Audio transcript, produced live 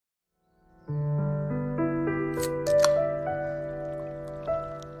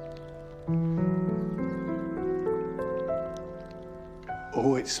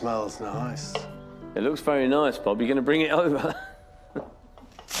Oh, it smells nice. It looks very nice, Bob. You're going to bring it over?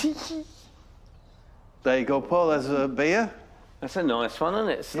 There you go, Paul. There's a beer. That's a nice one, isn't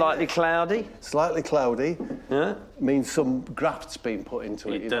it? Slightly cloudy. Slightly cloudy. Yeah. Means some graft's been put into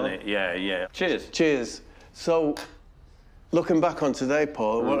it, you know? Done it, yeah, yeah. Cheers. Cheers. So, looking back on today,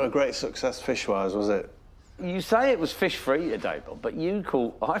 Paul, what a great success fish-wise, was it? You say it was fish-free today, Bob, but you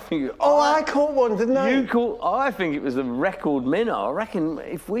caught... I think... I caught one, didn't I? You caught... I think it was a record minnow. I reckon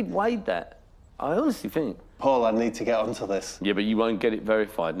if we'd weighed that, I honestly think... Paul, I need to get onto this. Yeah, but you won't get it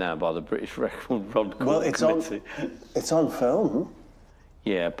verified now by the British Record Rod Court Committee. It's on film.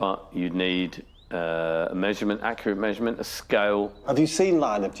 Yeah, but you'd need a measurement, accurate measurement, a scale. Have you seen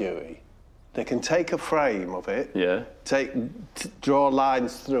Line of Duty? They can take a frame of it, Yeah. draw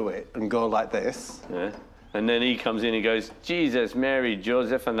lines through it and go like this. Yeah. And then he comes in and goes, Jesus, Mary,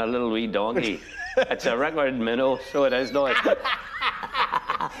 Joseph, and a little wee donkey. It's a record minnow, so it is nice.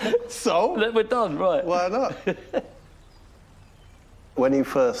 So? We're done, right. Why not? When you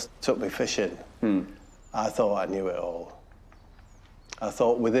first took me fishing, I thought I knew it all. I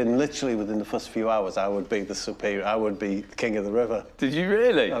thought literally within the first few hours, I would be the superior, I would be the king of the river. Did you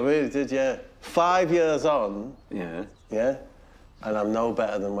really? I really did, yeah. 5 years on, Yeah. yeah, and I'm no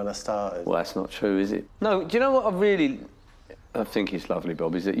better than when I started. Well, that's not true, is it? No, do you know what I think it's lovely,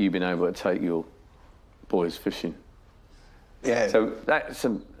 Bob, is that you've been able to take your boys fishing. Yeah. So that's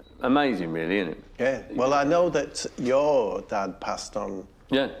amazing, really, isn't it? Yeah. Well, I know that your dad passed on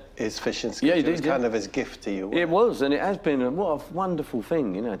his fishing skills. Yeah, he did. It was kind of his gift to you. It was, and it has been what a wonderful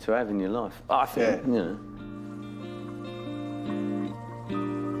thing, you know, to have in your life. I think, you know.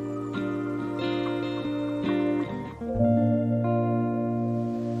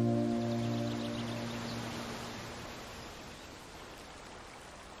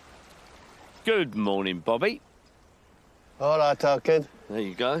 Good morning, Bobby. All right, our kid. There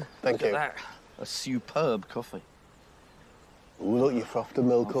you go. Thank you. Look at that. A superb coffee. Oh, look, you frothed the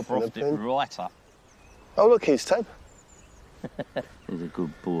milk up and Frothed it right up. Oh, look, he's Ted. He's a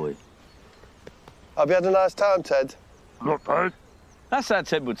good boy. Have you had a nice time, Ted? Not bad. That's how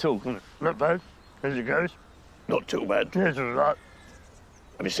Ted would talk, isn't it? Not bad. As it goes. Not too bad. Yes, all right.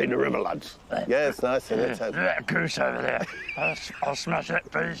 Have you seen the river, lads? Yeah, it's nice, isn't it, Ted? That goose over there. I'll smash it to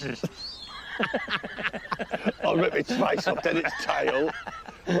pieces. I'll rip its face off, then its tail,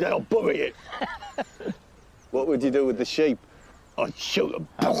 then I'll bury it. What would you do with the sheep? I'd shoot them.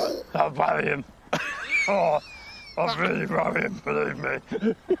 I'll bury him. Oh, I'll really bury him, believe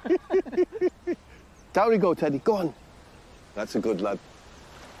me. Down you go, Teddy, go on. That's a good lad.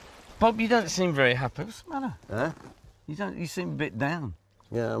 Bob, you don't seem very happy. What's the matter? Huh? You seem a bit down.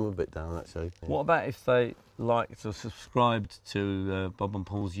 Yeah, I'm a bit down, actually. Yeah. What about if they liked or subscribed to Bob and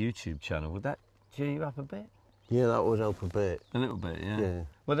Paul's YouTube channel? Would that cheer you up a bit? Yeah, that would help a bit. A little bit, yeah. Yeah.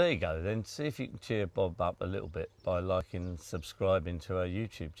 Well, there you go then. See if you can cheer Bob up a little bit by liking and subscribing to our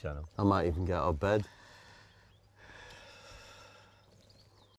YouTube channel. I might even get out of bed.